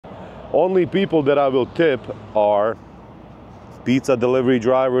Only people that I will tip are pizza delivery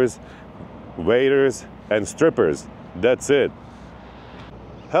drivers, waiters, and strippers. That's it.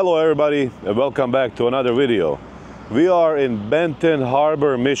 Hello everybody, and welcome back to another video. We are in Benton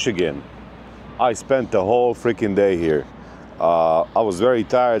Harbor, Michigan. I spent the whole freaking day here. I was very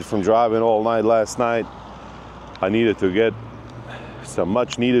tired from driving all night last night. I needed to get some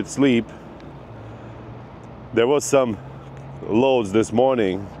much needed sleep. There was some loads this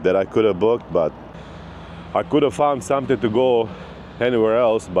morning that I could have booked, but I could have found something to go anywhere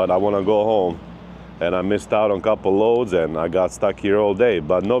else, but I want to go home. And I missed out on a couple loads and I got stuck here all day.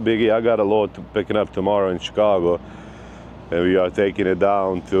 But no biggie, I got a load to picking up tomorrow in Chicago. And we are taking it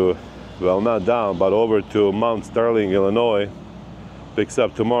down to, well, not down, but over to Mount Sterling, Illinois. Picks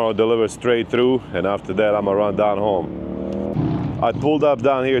up tomorrow, delivers straight through, and after that I'm gonna run down home. I pulled up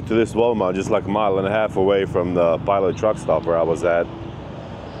down here to this Walmart just like a mile and a half away from the Pilot truck stop where I was at.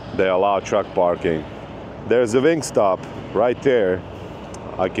 They allow truck parking. There's a Wingstop right there.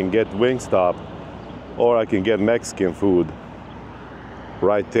 I can get Wingstop or I can get Mexican food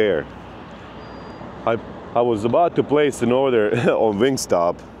right there. I was about to place an order on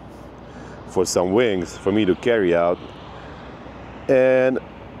Wingstop for some wings for me to carry out, and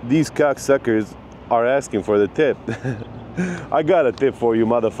these cocksuckers are asking for the tip. I got a tip for you,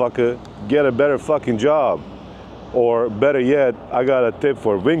 motherfucker. Get a better fucking job. Or better yet, I got a tip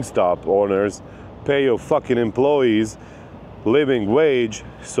for Wingstop owners. Pay your fucking employees living wage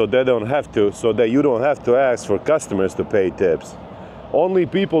so that you don't have to ask for customers to pay tips. Only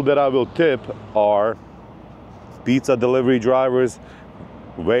people that I will tip are pizza delivery drivers,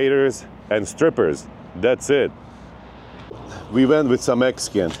 waiters, and strippers. That's it. We went with some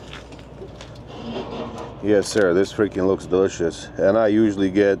Mexican. Yes, sir, this freaking looks delicious. And I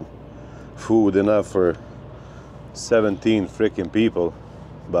usually get food enough for 17 freaking people,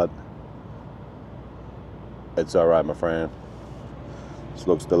 but it's all right, my friend. This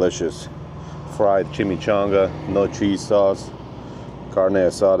looks delicious. Fried chimichanga, no cheese sauce, carne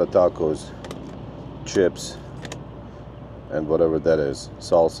asada tacos, chips, and whatever that is,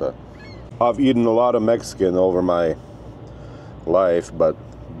 salsa. I've eaten a lot of Mexican over my life, but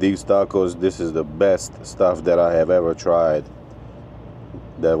these tacos, this is the best stuff that I have ever tried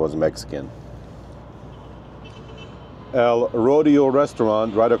that was Mexican. El Rodeo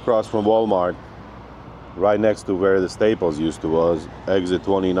restaurant right across from Walmart, right next to where the Staples used to was, exit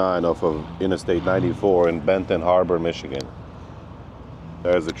 29 off of Interstate 94 in Benton Harbor, Michigan.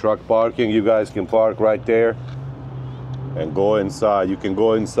 There's a truck parking. You guys can park right there and go inside. You can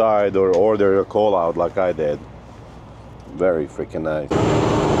go inside or order a call out like I did. Very freaking nice.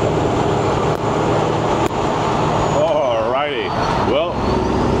 Alrighty, well,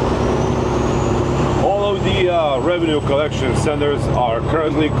 all of the revenue collection centers are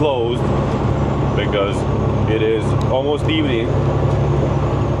currently closed because it is almost evening,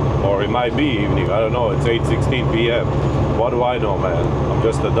 or it might be evening, I don't know. It's 8:16 p.m. What do I know, man? I'm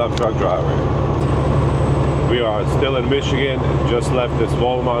just a dumb truck driver. We are still in Michigan, just left this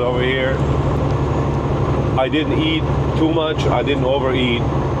Walmart over here. I didn't eat too much, I didn't overeat.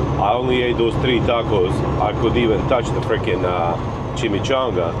 I only ate those 3 tacos. I couldn't even touch the freaking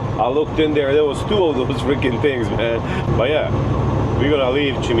chimichanga. I looked in there was 2 of those freaking things, man. But yeah, we're gonna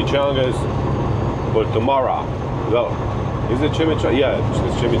leave chimichangas for tomorrow. Well, is it chimichanga? Yeah, it's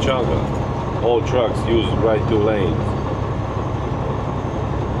chimichanga. All trucks use right 2 lanes.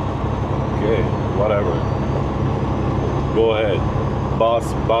 Okay, whatever. Go ahead.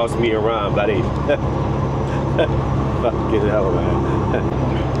 Boss me around, buddy. Fucking hell, man.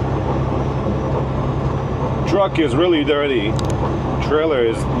 Truck is really dirty. Trailer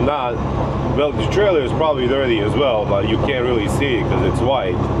is not. Well, the trailer is probably dirty as well, but you can't really see it because it's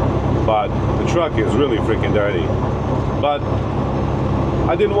white. But the truck is really freaking dirty. But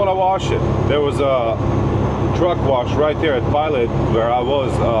I didn't want to wash it. There was a truck wash right there at Pilot where I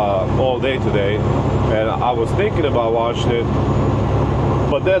was all day today, and I was thinking about washing it.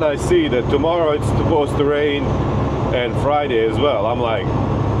 But then I see that tomorrow it's supposed to rain and Friday as well. I'm like,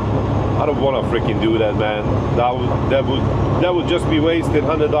 I don't want to freaking do that, man. That would just be wasting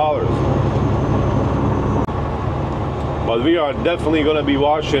 $100. But we are definitely going to be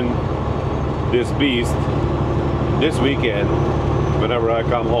washing this beast this weekend whenever I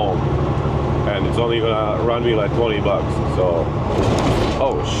come home, and it's only going to run me like 20 bucks. So,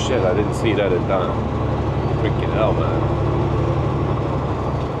 oh shit, I didn't see that in time. Freaking hell, man.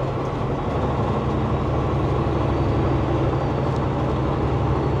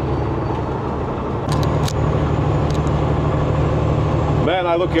 Man,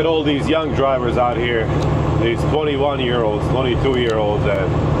 I look at all these young drivers out here, these 21-year-olds, 22-year-olds,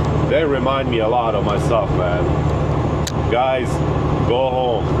 and they remind me a lot of myself, man. Guys, go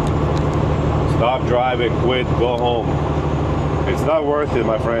home. Stop driving, quit, go home. It's not worth it,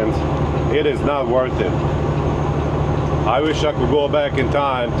 my friends. It is not worth it. I wish I could go back in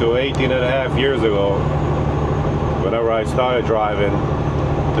time to 18 and a half years ago, whenever I started driving,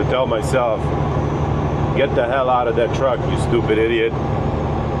 to tell myself, get the hell out of that truck, you stupid idiot.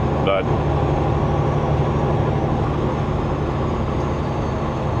 But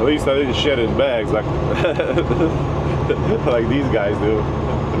at least I didn't shit in bags like like these guys do.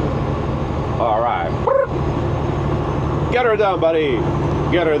 All right, get her done, buddy.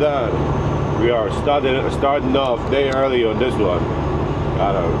 Get her done. We are starting off day early on this one.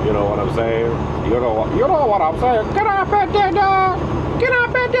 You know what I'm saying? You know what I'm saying? Get up and get dog. Get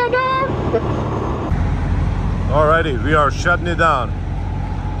up and get dog. Alrighty, we are shutting it down.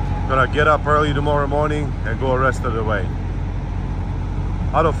 Gonna get up early tomorrow morning and go the rest of the way.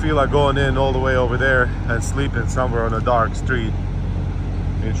 I don't feel like going in all the way over there and sleeping somewhere on a dark street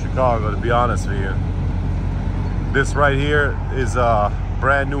in Chicago, to be honest with you. This right here is a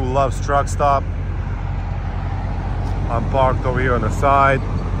brand new Love's truck stop. I'm parked over here on the side,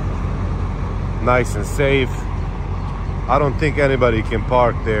 nice and safe. I don't think anybody can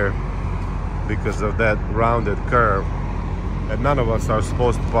park there because of that rounded curve, and none of us are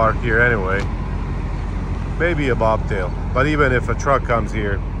supposed to park here anyway. Maybe a bobtail, but even if a truck comes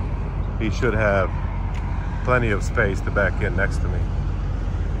here, he should have plenty of space to back in next to me,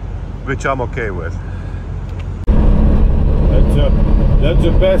 which I'm okay with. That's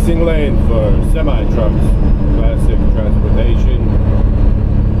a passing lane for semi-trucks, classic transportation,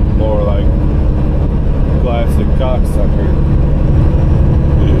 more like classic cocksucker,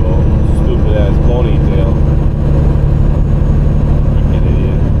 you know, stupid ass ponytail, freaking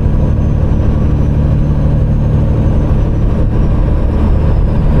idiot.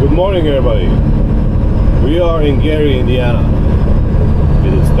 Good morning, everybody. We are in Gary, Indiana.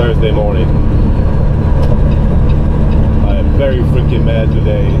 It is Thursday morning. Very freaking mad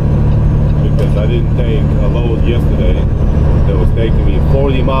today because I didn't take a load yesterday that was taking me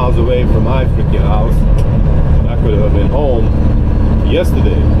 40 miles away from my freaking house. I could have been home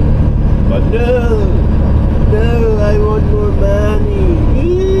yesterday, but no, I want more money.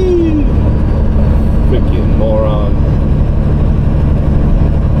 Freaking moron.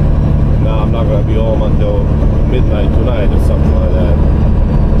 Now I'm not gonna be home until midnight tonight or something like that.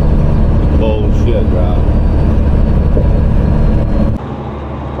 Bullshit, bro.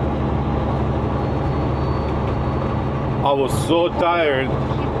 I was so tired. Keep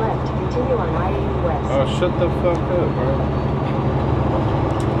left to continue on I-80 West. Oh, shut the fuck up, bro.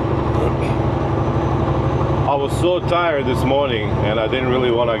 I was so tired this morning and I didn't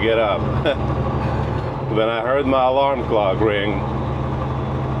really want to get up. When I heard my alarm clock ring,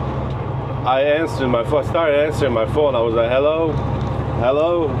 I started answering my phone. I was like, hello?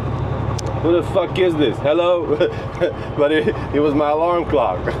 Hello? Who the fuck is this? Hello? But it was my alarm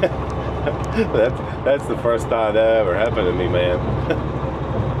clock. That's the first time that ever happened to me, man.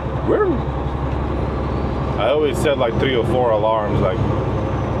 I always set like 3 or 4 alarms, like,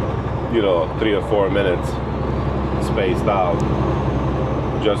 you know, 3 or 4 minutes spaced out,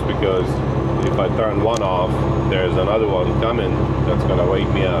 just because if I turn one off, there's another one coming that's gonna wake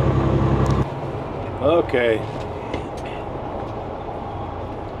me up. Okay,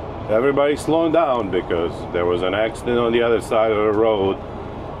 everybody's slowing down because there was an accident on the other side of the road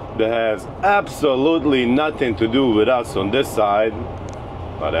that has absolutely nothing to do with us on this side,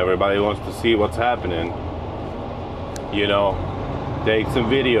 but everybody wants to see what's happening. You know, take some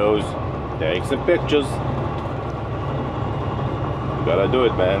videos, take some pictures. You gotta do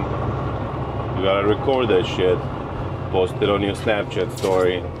it, man. You gotta record that shit, post it on your Snapchat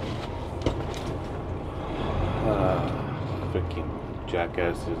story. Freaking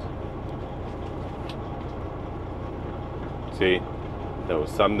jackasses. See? There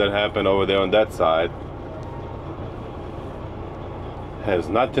was something that happened over there on that side. Has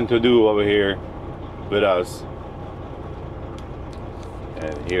nothing to do over here with us.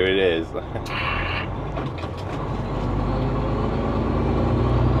 And here it is.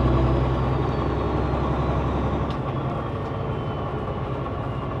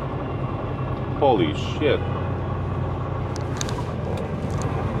 Holy shit.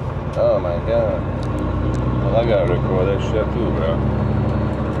 Oh my god. Well, I gotta record that shit too, bro.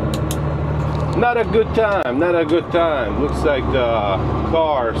 Not a good time, not a good time. Looks like the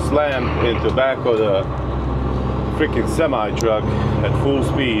car slammed into the back of the freaking semi-truck at full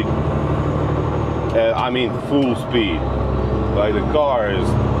speed. I mean full speed. Like the car is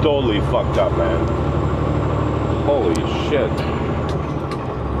totally fucked up, man. Holy shit.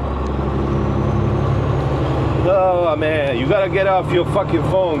 Oh man, you gotta get off your fucking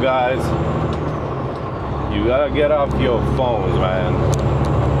phone, guys. You gotta get off your phones, man.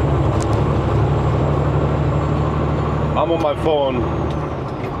 I'm on my phone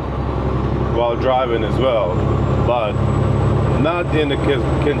while driving as well, but not in the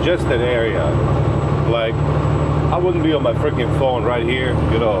congested area. Like, I wouldn't be on my freaking phone right here,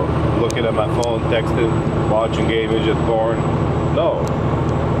 you know, looking at my phone, texting, watching gaming, just porn. No.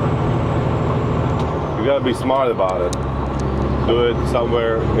 You gotta be smart about it. Do it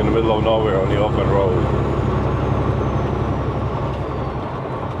somewhere in the middle of nowhere on the open road.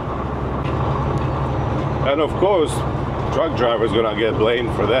 And of course, truck drivers gonna get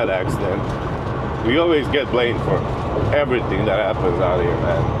blamed for that accident. We always get blamed for everything that happens out here,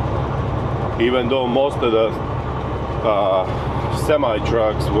 man. Even though most of the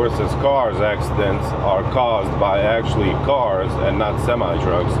semi-trucks versus cars accidents are caused by actually cars and not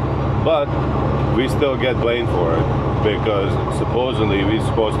semi-trucks, but we still get blamed for it because supposedly we're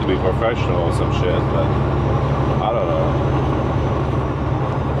supposed to be professional or some shit, but I don't know.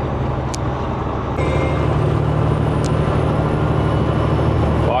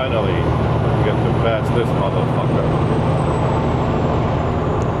 Finally, we get to pass this motherfucker.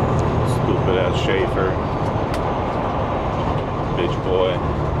 Stupid ass Schaefer. Bitch boy.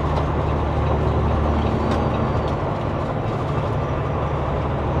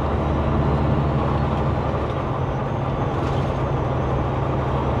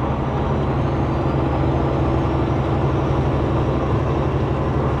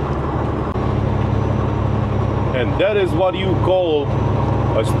 And that is what you call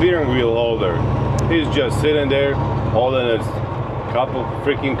a steering wheel holder. He's just sitting there holding his cup of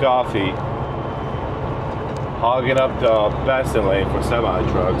freaking coffee, hogging up the passing lane for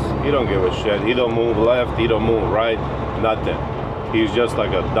semi-trucks. He don't give a shit. He don't move left, he don't move right, nothing. He's just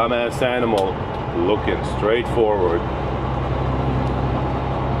like a dumbass animal looking straight forward.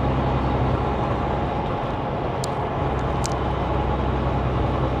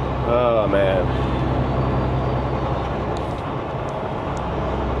 Oh man.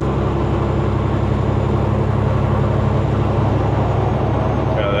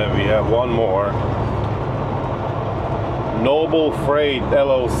 And then we have one more. Noble Freight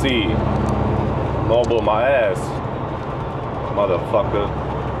LLC. Noble my ass. Motherfucker.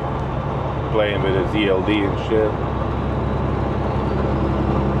 Playing with his ELD and shit.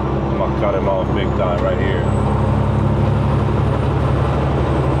 I'm gonna cut him off big time right here.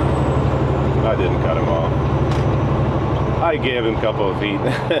 I didn't cut him off. I gave him a couple of feet.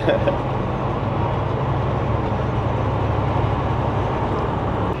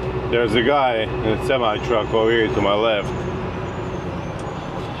 There's a guy in a semi-truck over here to my left,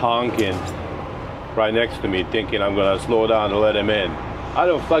 honking right next to me, thinking I'm gonna slow down and let him in. I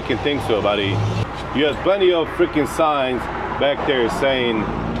don't fucking think so, buddy. You had plenty of freaking signs back there saying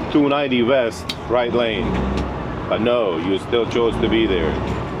 290 west, right lane. But no, you still chose to be there,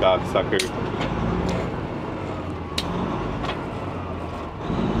 cocksucker.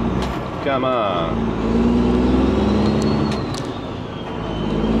 Come on.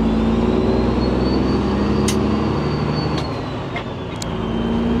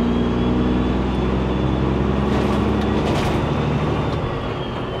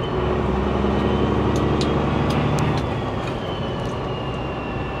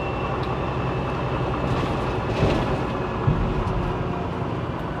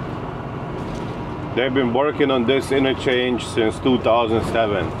 They've been working on this interchange since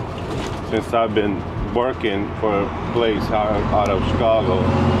 2007, since I've been working for a place out of Chicago,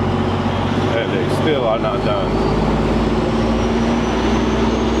 and they still are not done.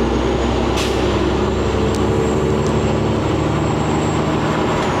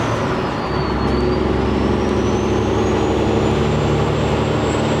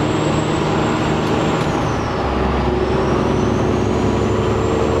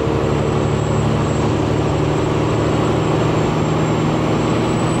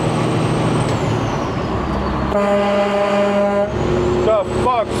 The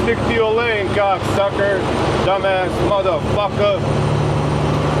fuck? Stick to your lane, cocksucker, dumbass motherfucker.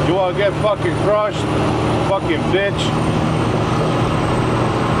 You wanna get fucking crushed? Fucking bitch.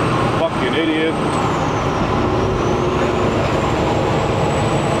 Fucking idiot.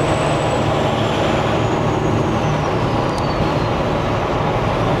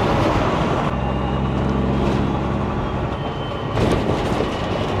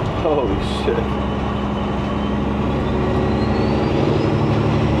 Holy shit.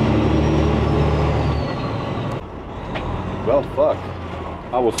 Well, fuck.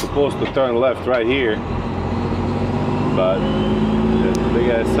 I was supposed to turn left right here, but there's a big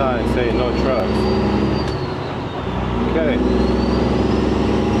ass sign saying no trucks. Okay.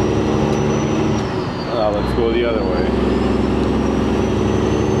 Now let's go the other way.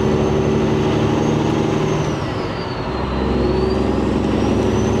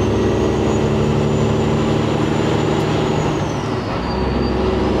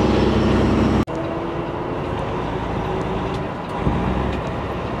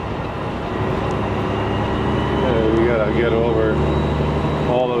 We gotta get over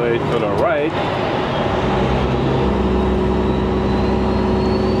all the way to the right.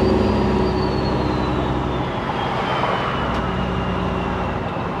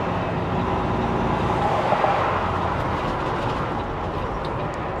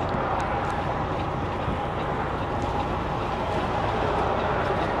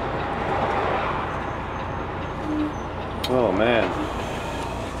 Oh man.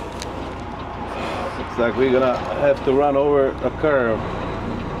 Looks like we're gonna have to run over a curve.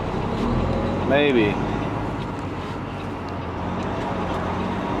 Maybe.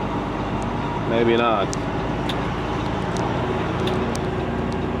 Maybe not.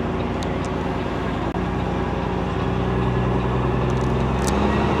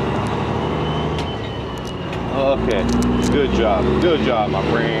 Okay. Good job. Good job, my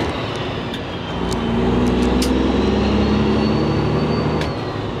friend.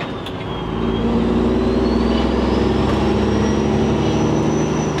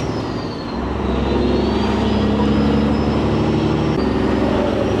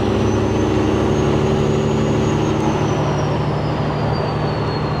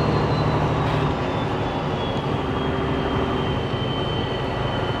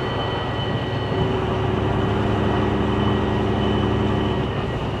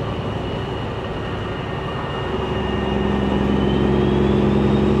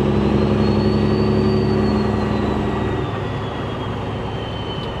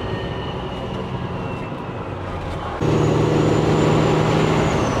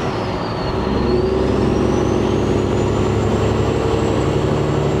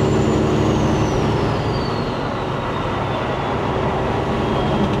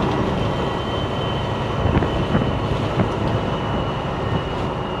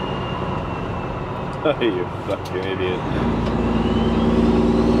 You fucking idiot.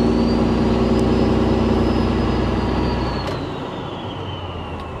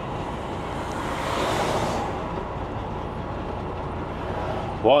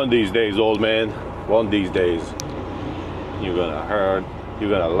 One of these days, old man, one of these days, you're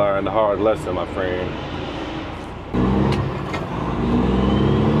gonna learn the hard lesson, my friend.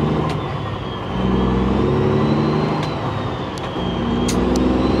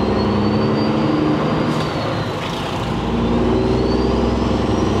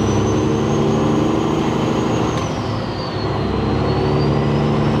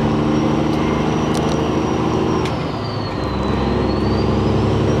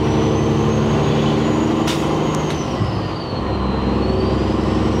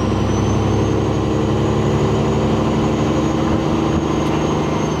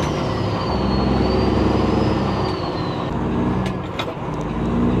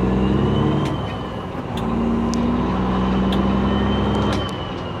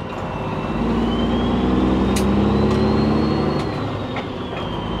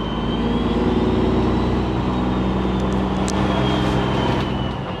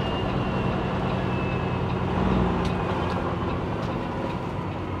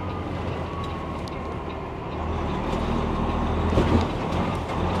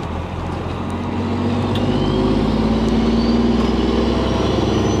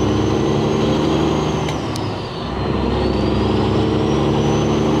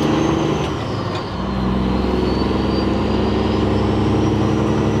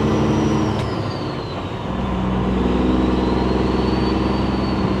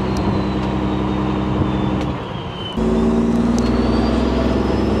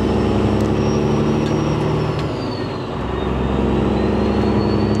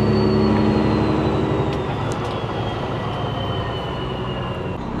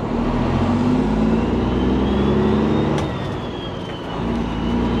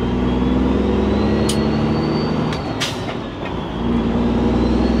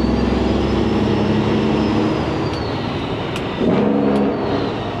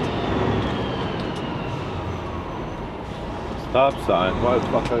 Stop sign. Why the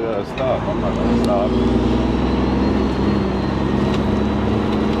fuck I gotta stop? I'm not gonna stop.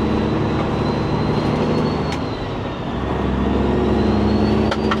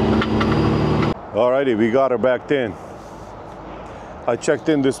 Alrighty, we got her backed in. I checked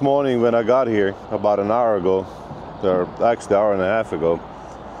in this morning when I got here about an hour ago, or actually an hour and a half ago,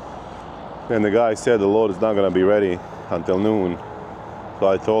 and the guy said the load is not going to be ready until noon. So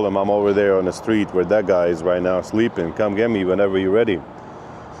I told him I'm over there on the street where that guy is right now sleeping. Come get me whenever you're ready.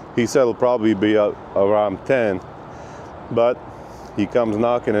 He said it'll probably be around 10, but he comes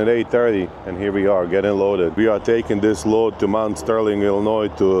knocking at 8:30, and here we are getting loaded. We are taking this load to Mount Sterling, Illinois,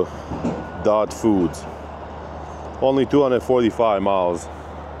 to Dot Foods. Only 245 miles.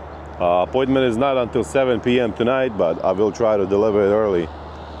 Appointment is not until 7 p.m. tonight, but I will try to deliver it early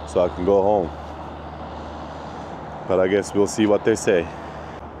so I can go home. But I guess we'll see what they say.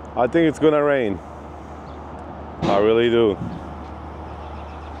 I think it's gonna rain. I really do.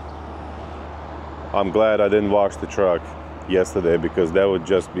 I'm glad I didn't wash the truck yesterday, because that would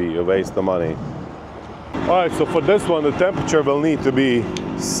just be a waste of money. All right, so for this one, the temperature will need to be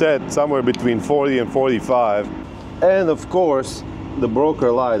set somewhere between 40 and 45. And of course, the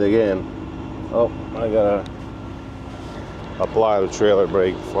broker lied again. Oh, I gotta apply the trailer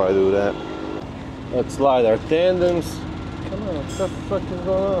brake before I do that. Let's slide our tandems. Come on, what the fuck is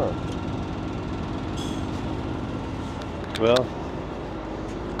going on? Well,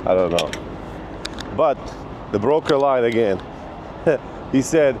 I don't know. But the broker lied again. He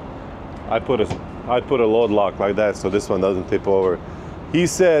said, I put a load lock like that so this one doesn't tip over. He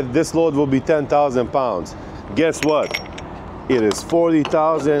said this load will be 10,000 pounds. Guess what? It is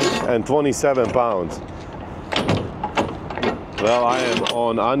 40,027 pounds. Well, I am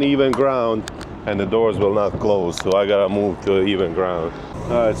on uneven ground and the doors will not close, so I gotta move to even ground.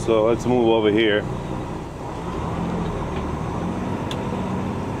 All right, so let's move over here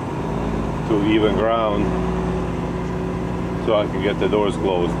to even ground so I can get the doors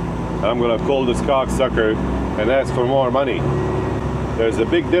closed. I'm gonna call this cocksucker and ask for more money. There's a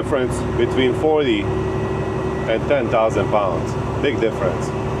big difference between 40 and 10,000 pounds. Big difference.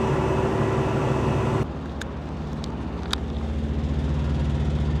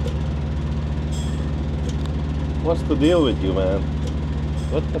 What's the deal with you, man?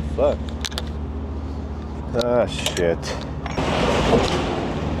 What the fuck? Ah, shit.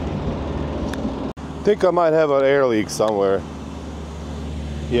 Think I might have an air leak somewhere.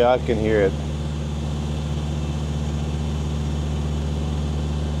 Yeah, I can hear it.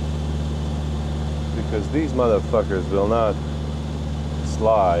 Because these motherfuckers will not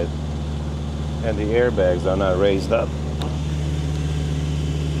slide and the airbags are not raised up.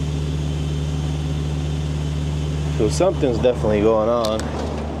 So something's definitely going on.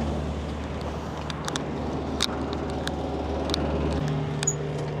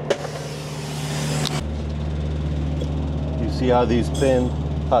 You see how the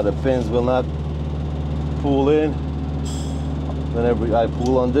pins will not pull in whenever I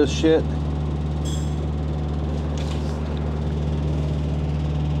pull on this shit.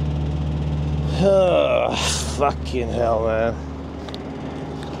 Fucking hell, man.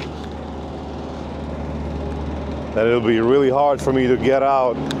 And it'll be really hard for me to get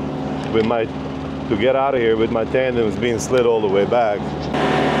out with out of here with my tandems being slid all the way back.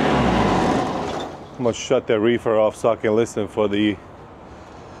 I'm gonna shut that reefer off so I can listen for the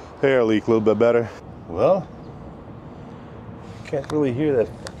air leak a little bit better. Well, can't really hear that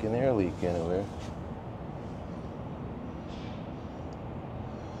fucking air leak anywhere.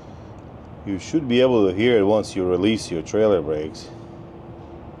 You should be able to hear it once you release your trailer brakes,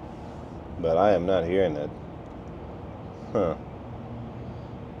 but I am not hearing it. Huh.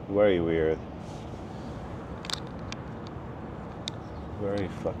 Very weird. Very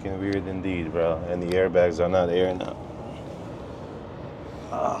fucking weird indeed, bro. And the airbags are not airing up.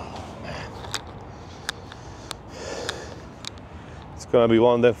 Oh, man. It's gonna be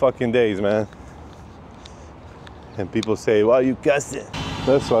one of them fucking days, man. And people say, why you cussing?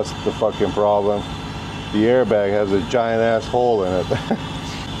 That's what's the fucking problem. The airbag has a giant ass hole in it.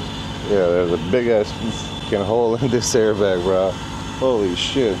 Yeah, there's a big ass fucking hole in this airbag, bro. Holy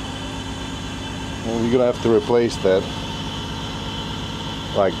shit. And we're gonna have to replace that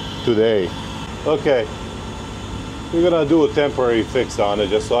like today. Okay, we're gonna do a temporary fix on it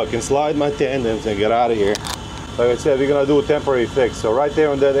just so I can slide my tandems and get out of here. Like I said, we're gonna do a temporary fix. So right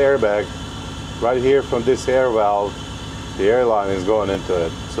there on that airbag, right here from this air valve, the airline is going into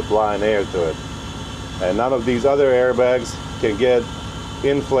it, supplying air to it. And none of these other airbags can get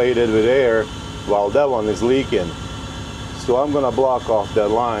inflated with air while that one is leaking. So I'm gonna block off that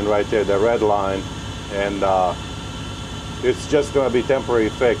line right there, the red line, and it's just gonna be temporary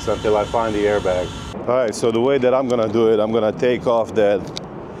fix until I find the airbag. All right, so the way that I'm gonna do it, I'm gonna take off that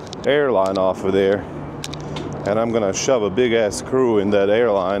airline off of there, and I'm gonna shove a big ass screw in that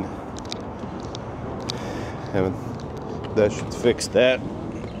airline, and that should fix that.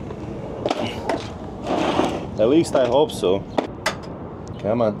 At least I hope so.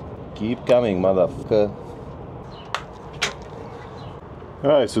 Come on, keep coming, motherfucker. All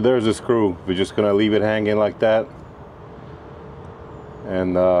right, so there's the screw. We're just gonna leave it hanging like that.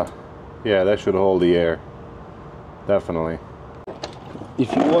 And yeah, that should hold the air. Definitely.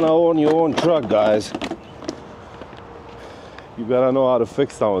 If you wanna own your own truck, guys, you gotta know how to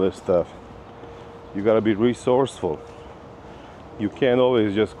fix some of this stuff. You gotta be resourceful. You can't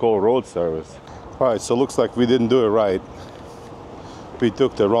always just call road service. All right, so looks like we didn't do it right. We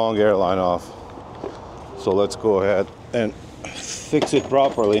took the wrong airline off. So let's go ahead and fix it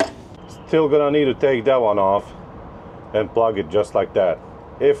properly. Still gonna need to take that one off and plug it just like that.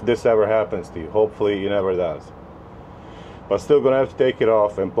 If this ever happens to you, hopefully it never does. But still gonna have to take it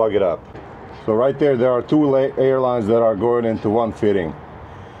off and plug it up. So right there are two airlines that are going into one fitting.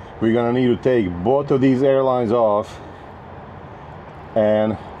 We're gonna need to take both of these airlines off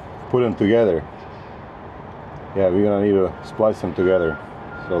and put them together. Yeah, we're gonna need to splice them together.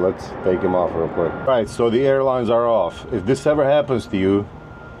 So let's take them off real quick. All right, so the airlines are off. If this ever happens to you,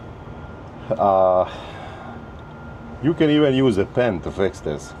 you can even use a pen to fix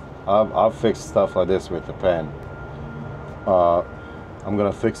this. I've fixed stuff like this with a pen. I'm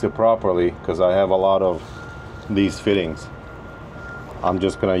gonna fix it properly because I have a lot of these fittings. I'm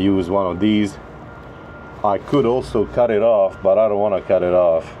just gonna use one of these. I could also cut it off, but I don't want to cut it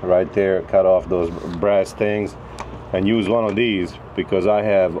off. Right there, cut off those brass things and use one of these because I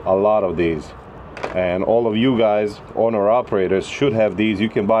have a lot of these. And all of you guys, owner operators, should have these. You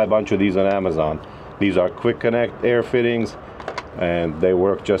can buy a bunch of these on Amazon. These are quick connect air fittings and they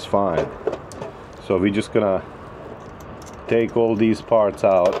work just fine. So we're just gonna take all these parts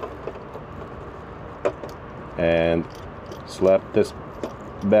out and slap this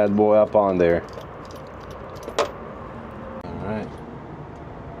bad boy up on there. All right,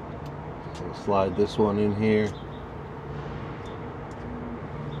 so slide this one in here,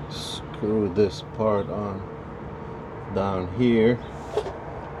 screw this part on down here,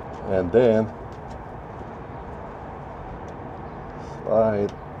 and then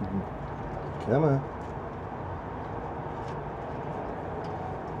slide, come on,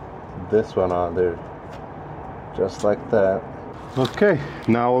 this one on there, just like that. Okay,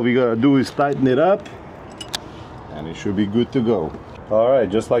 now all we gotta do is tighten it up and it should be good to go. All right,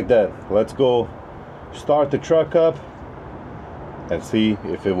 just like that. Let's go start the truck up and see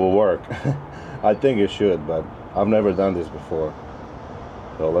if it will work. I think it should, but I've never done this before.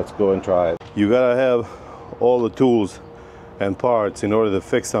 So let's go and try it. You gotta have all the tools and parts in order to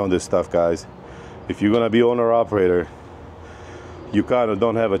fix some of this stuff, guys. If you're gonna be owner operator, you kind of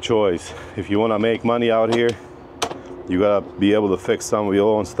don't have a choice. If you wanna make money out here, you gotta be able to fix some of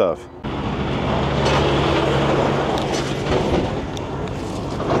your own stuff.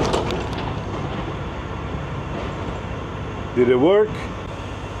 Did it work?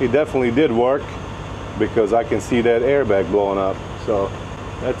 It definitely did work because I can see that airbag blowing up. So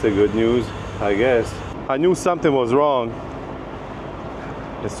that's a good news, I guess. I knew something was wrong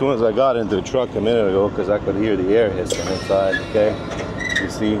as soon as I got into the truck a minute ago because I could hear the air hissing inside, okay? You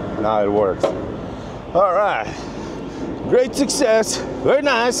see, now it works. All right. Great success, very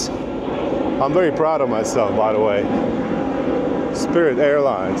nice. I'm very proud of myself, by the way. Spirit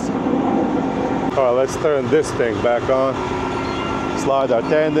Airlines. All right, let's turn this thing back on, slide our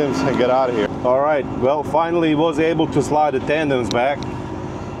tandems and get out of here. All right, well, finally was able to slide the tandems back.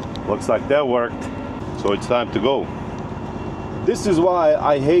 Looks like that worked, so it's time to go. This is why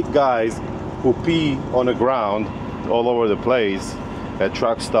I hate guys who pee on the ground all over the place at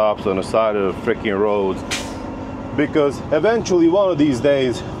truck stops on the side of the freaking roads. Because eventually one of these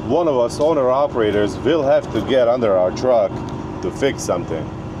days, one of us owner operators will have to get under our truck to fix something.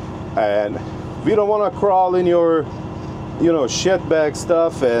 And we don't want to crawl in your, you know, shit bag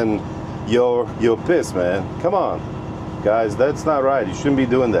stuff and your piss, man. Come on, guys, that's not right. You shouldn't be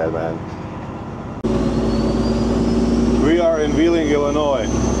doing that, man. We are in Wheeling, Illinois,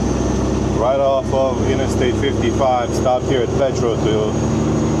 right off of Interstate 55. Stopped here at Petro to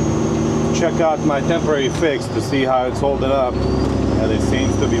check out my temporary fix to see how it's holding up, and it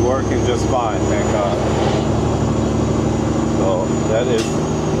seems to be working just fine, thank God. So that is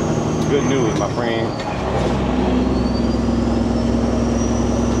good news, my friend.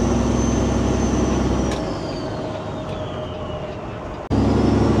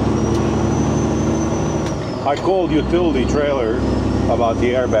 I called utility trailer about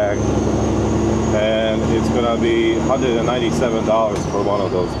the airbag, and it's gonna be $197 for one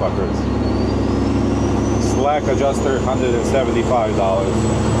of those fuckers. Slack adjuster, $175.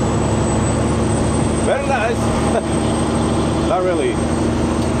 Very nice. Not really.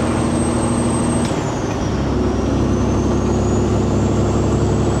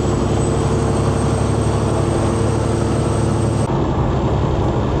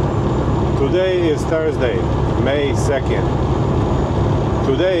 Today is Thursday, May 2nd.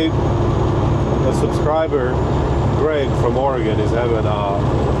 Today, a subscriber, Greg from Oregon, is having a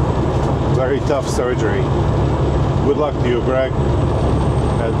very tough surgery. Good luck to you, Greg,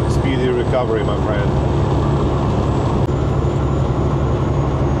 and speedy recovery, my friend.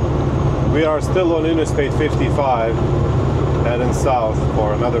 We are still on Interstate 55, heading south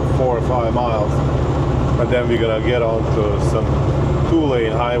for another 4 or 5 miles, and then we're gonna get onto some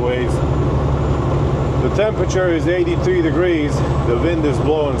 2-lane highways. The temperature is 83 degrees. The wind is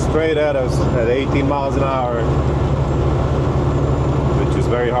blowing straight at us at 18 miles an hour, which is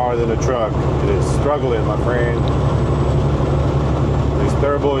very hard in a truck. It is struggling, my friend. This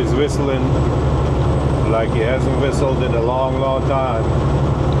turbo is whistling like it hasn't whistled in a long, long time.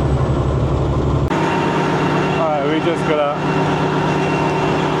 Alright, we just gotta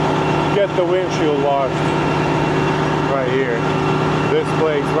get the windshield washed right here. This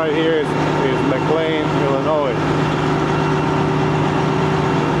place right here is McLean, Illinois.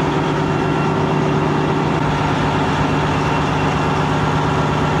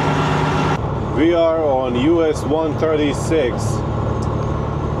 We are on US 136,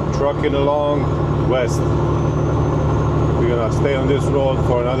 trucking along west. We're gonna stay on this road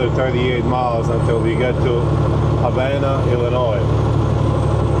for another 38 miles until we get to Havana, Illinois.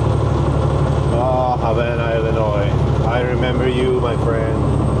 Ah, Havana, Illinois. I remember you, my friend.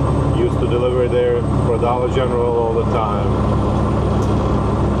 Used to deliver there for Dollar General all the time.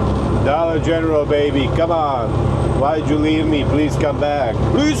 Dollar General, baby, come on. Why'd you leave me? Please come back.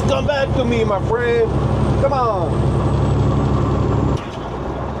 Please come back to me, my friend. Come on.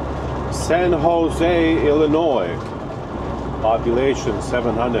 San Jose, Illinois. Population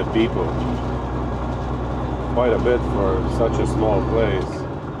 700 people. Quite a bit for such a small place.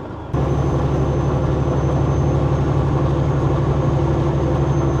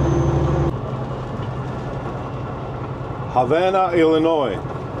 Havana, Illinois.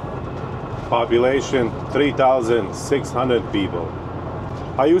 Population 3,600 people.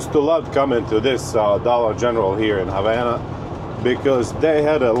 I used to love coming to this Dollar General here in Havana because they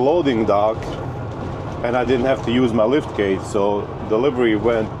had a loading dock and I didn't have to use my lift gate, so delivery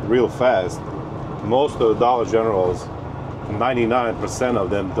went real fast. Most of the Dollar Generals, 99% of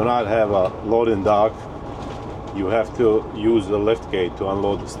them, do not have a loading dock. You have to use the lift gate to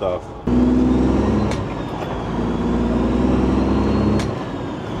unload the stuff.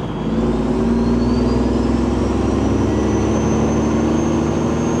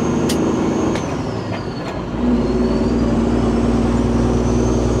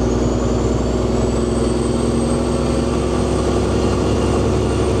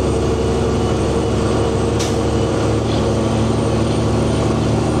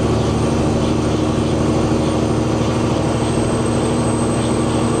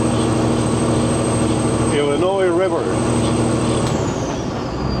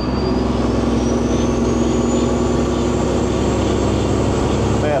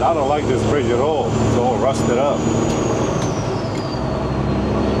 Man, I don't like this bridge at all. It's all rusted up.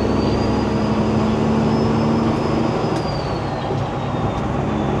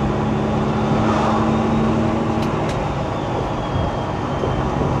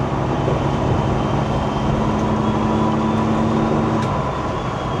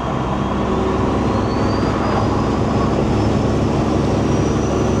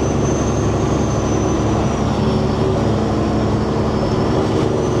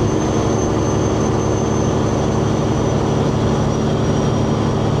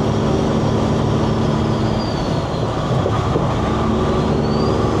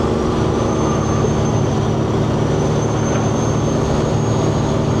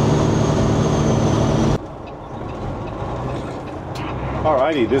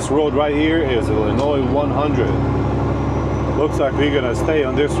 Alrighty, this road right here is Illinois 100. Looks like we're gonna stay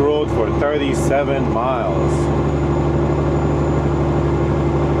on this road for 37 miles.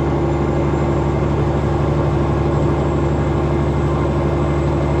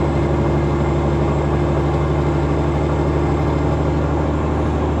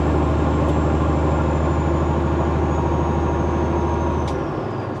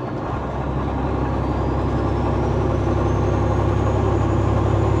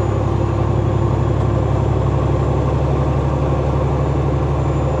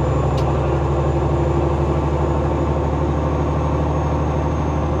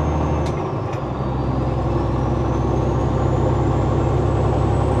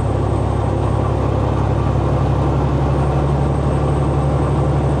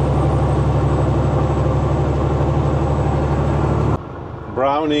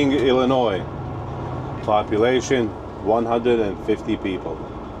 Browning, Illinois. Population 150 people.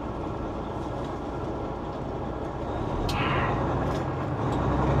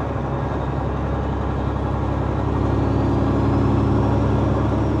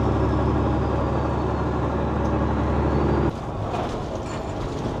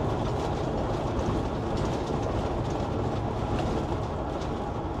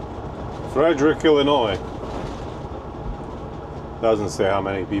 Frederick, Illinois. Doesn't say how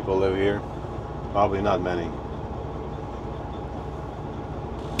many people live here. Probably not many.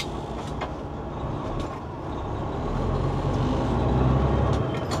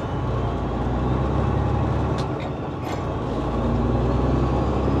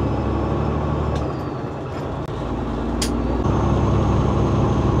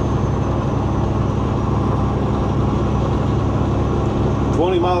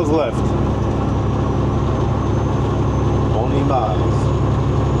 Miles left. 20 miles.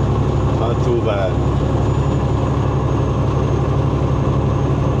 Not too bad.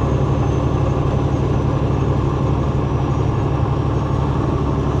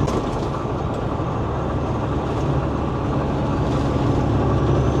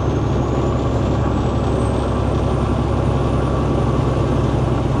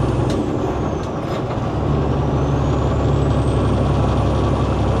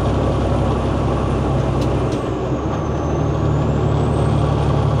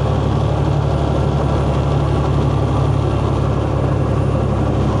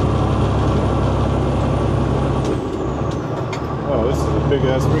 Big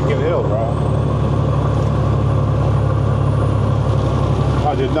ass freaking hill, bro.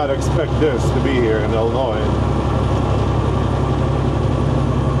 I did not expect this to be here in Illinois.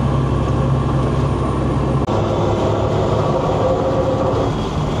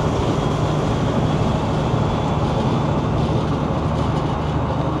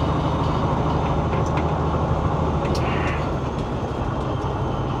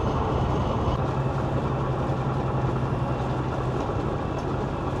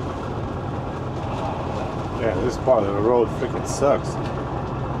 Yeah, this part of the road freaking sucks.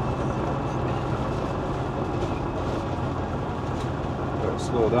 Better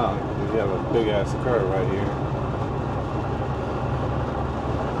slow down because you have a big ass curve right here.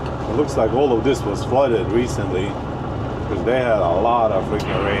 It looks like all of this was flooded recently because they had a lot of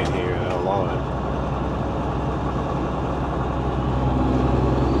freaking rain here in Illinois.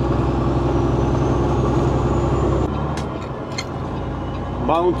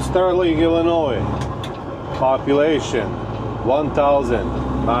 Mount Sterling, Illinois. Population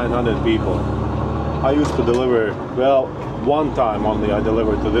 1,900 people. I used to deliver, well, one time only I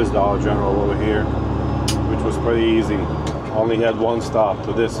delivered to this Dollar General over here, which was pretty easy. Only had one stop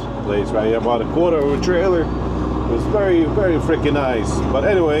to this place right here. About a quarter of a trailer. It was very, very freaking nice. But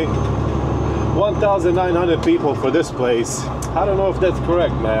anyway, 1,900 people for this place. I don't know if that's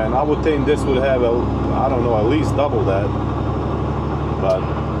correct, man. I would think this would have, I don't know, at least double that. But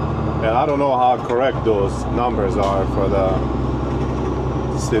and I don't know how correct those numbers are for the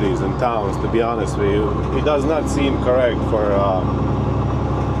cities and towns, to be honest with you. It does not seem correct for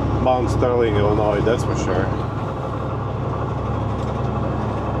Mount Sterling, Illinois, that's for sure.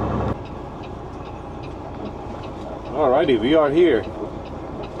 Alrighty, we are here.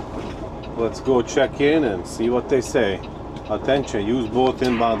 Let's go check in and see what they say. Attention, use both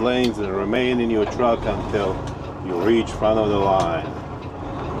inbound lanes and remain in your truck until you reach front of the line.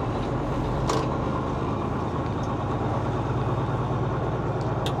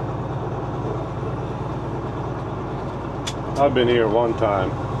 I've been here one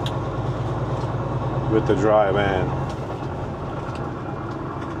time with the dry van.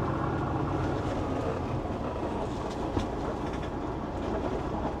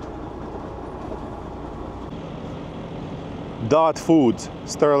 Dot Foods,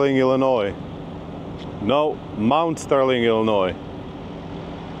 Sterling, Illinois. No, Mount Sterling, Illinois.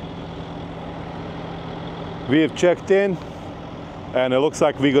 We have checked in and it looks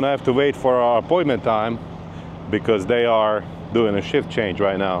like we're gonna have to wait for our appointment time because they are doing a shift change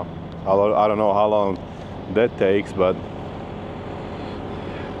right now. I don't know how long that takes, but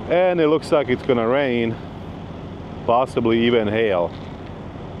and it looks like it's gonna rain, possibly even hail.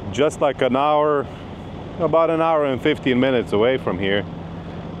 Just like an hour, about an hour and 15 minutes away from here,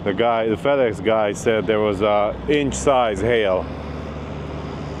 the FedEx guy said there was inch size hail,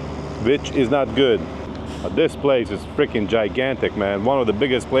 which is not good. But this place is freaking gigantic, man. One of the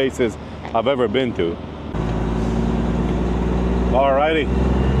biggest places I've ever been to. Alrighty,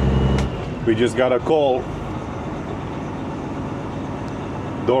 we just got a call.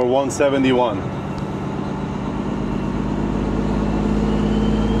 Door 171.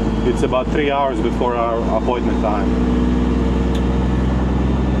 It's about 3 hours before our appointment time.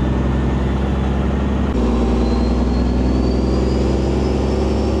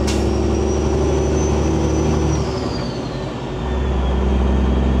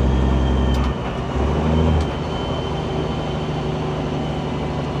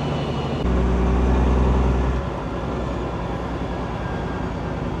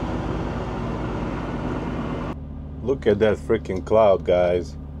 Look at that freaking cloud,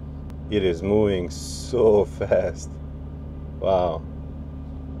 guys. It is moving so fast. Wow.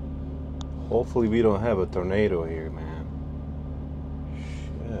 Hopefully we don't have a tornado here, man.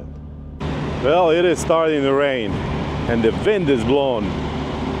 Shit. Well, it is starting to rain and the wind is blowing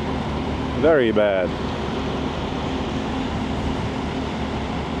very bad.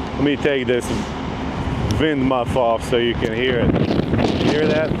 Let me take this wind muff off so you can hear it. Hear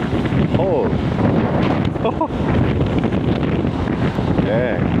that? Oh.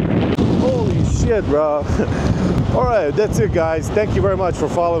 Dang. Holy shit, bro. All right, that's it, guys. Thank you very much for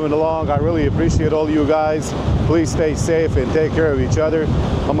following along. I really appreciate all you guys. Please stay safe and take care of each other.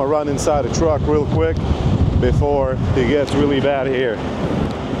 I'm gonna run inside the truck real quick before it gets really bad here.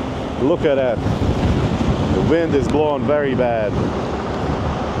 Look at that. The wind is blowing very bad.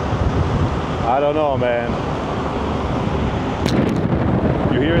 I don't know, man.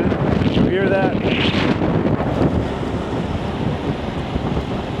 You hear that? You hear that?